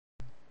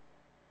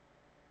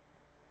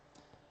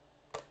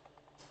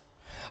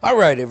All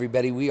right,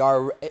 everybody, we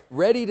are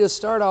ready to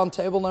start on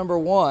table number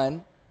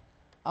one.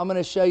 I'm going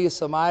to show you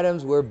some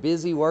items. We're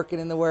busy working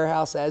in the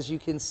warehouse, as you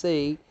can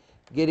see,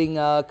 getting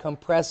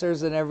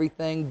compressors and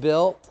everything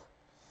built.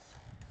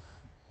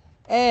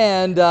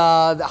 And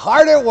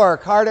hard at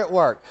work, hard at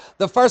work.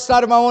 The first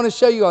item I want to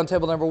show you on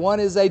table number one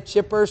is a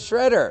chipper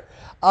shredder.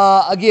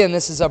 Again,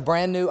 this is a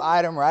brand new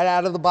item right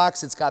out of the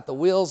box. It's got the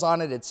wheels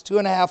on it. It's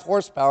 2.5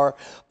 horsepower.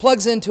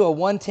 Plugs into a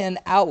 110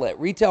 outlet.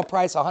 Retail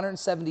price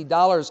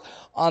 $170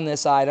 on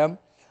this item.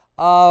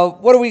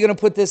 What are we going to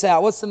put this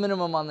out? What's the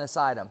minimum on this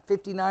item?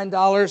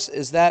 $59?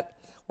 Is that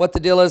what the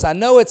deal is? I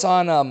know it's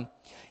on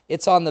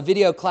the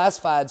video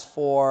classifieds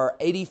for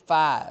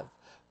 $85.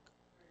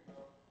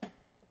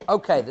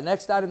 Okay, the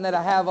next item that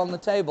I have on the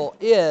table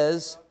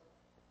is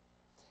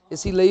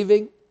he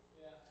leaving?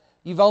 Yeah.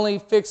 You've only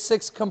fixed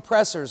 6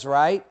 compressors,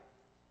 right?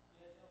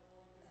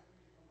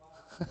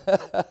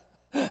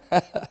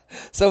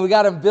 So we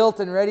got them built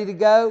and ready to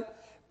go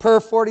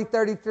per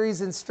 4033's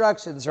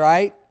instructions,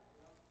 right?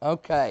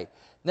 Okay.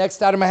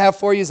 Next item I have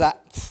for you is a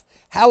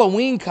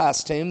Halloween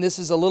costume. This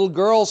is a little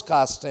girl's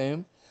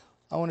costume.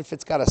 I wonder if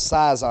it's got a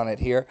size on it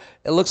here.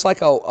 It looks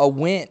like a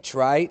winch,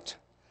 right?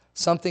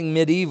 Something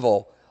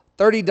medieval.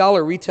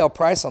 $30 retail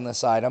price on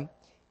this item,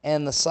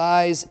 and the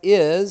size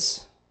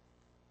is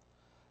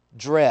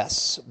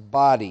dress,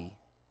 body,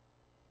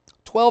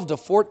 12 to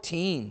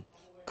 14.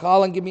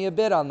 Call and give me a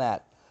bid on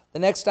that. The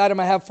next item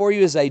I have for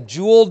you is a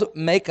jeweled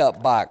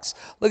makeup box.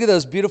 Look at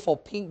those beautiful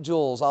pink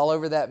jewels all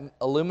over that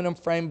aluminum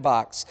frame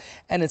box.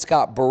 And it's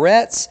got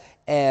barrettes,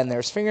 and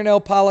there's fingernail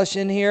polish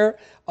in here.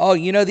 Oh,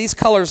 you know, these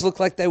colors look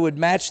like they would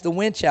match the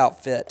winch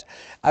outfit.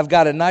 I've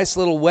got a nice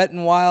little Wet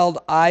n Wild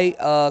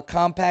eye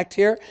compact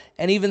here,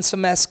 and even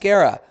some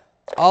mascara.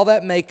 All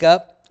that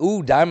makeup,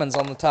 ooh, diamonds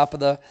on the top of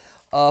the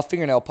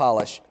fingernail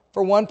polish,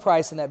 for one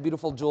price in that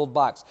beautiful jeweled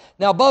box.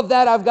 Now, above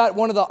that, I've got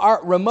one of the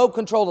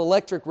remote-controlled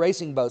electric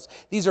racing boats.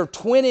 These are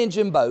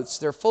twin-engine boats.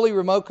 They're fully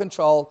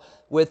remote-controlled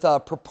with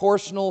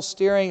proportional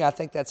steering. I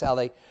think that's how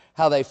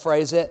they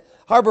phrase it.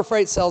 Harbor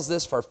Freight sells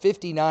this for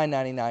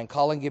 $59.99.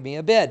 Call and give me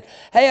a bid.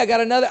 Hey, I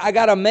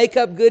got a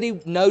makeup goodie,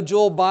 no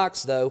jewel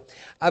box though.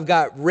 I've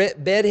got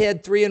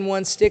Bedhead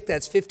 3-in-1 stick,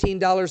 that's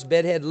 $15.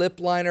 Bedhead lip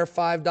liner,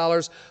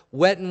 $5.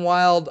 Wet n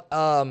Wild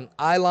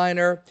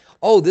eyeliner.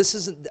 Oh, this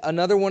is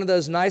another one of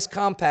those nice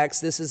compacts.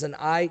 This is an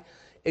eye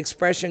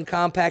expression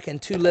compact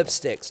and 2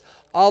 lipsticks.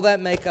 All that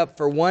makeup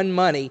for one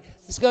money.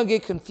 It's going to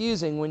get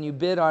confusing when you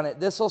bid on it.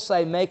 This will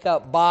say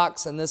makeup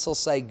box and this will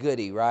say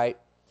goodie, right?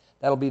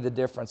 That'll be the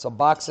difference, a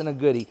box and a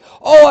goodie.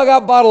 Oh, I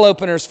got bottle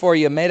openers for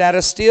you, made out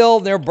of steel.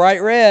 They're bright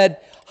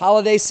red.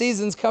 Holiday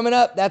season's coming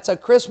up. That's a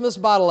Christmas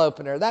bottle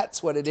opener.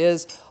 That's what it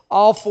is.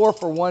 All 4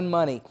 for one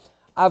money.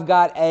 I've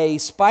got a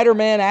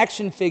Spider-Man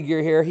action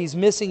figure here. He's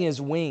missing his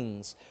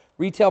wings.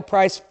 Retail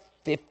price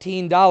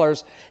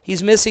 $15.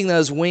 He's missing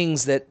those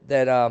wings that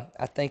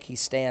I think he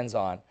stands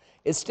on.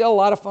 It's still a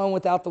lot of fun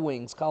without the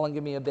wings. Call and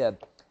give me a bid.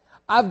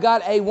 I've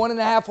got a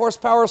 1.5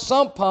 horsepower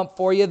sump pump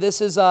for you. This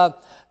needs a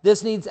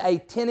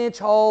 10-inch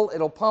hole.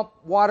 It'll pump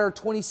water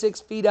 26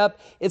 feet up.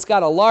 It's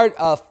got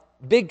a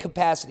big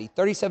capacity,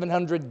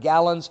 3,700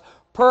 gallons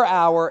per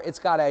hour. It's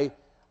got a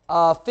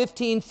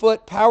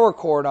 15-foot power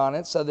cord on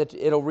it so that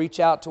it'll reach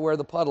out to where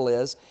the puddle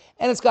is.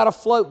 And it's got a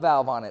float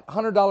valve on it,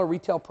 $100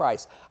 retail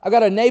price. I've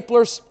got a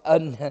nailer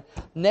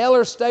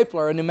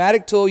stapler, a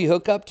pneumatic tool you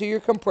hook up to your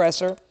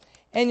compressor,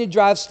 and you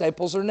drive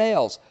staples or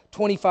nails.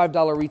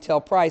 $25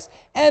 retail price.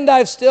 And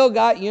I've still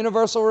got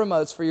universal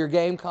remotes for your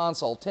game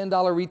console.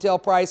 $10 retail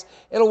price.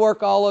 It'll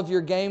work all of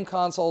your game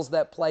consoles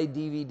that play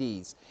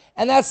DVDs.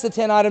 And that's the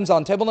 10 items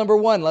on table number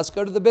one. Let's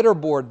go to the bidder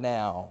board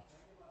now.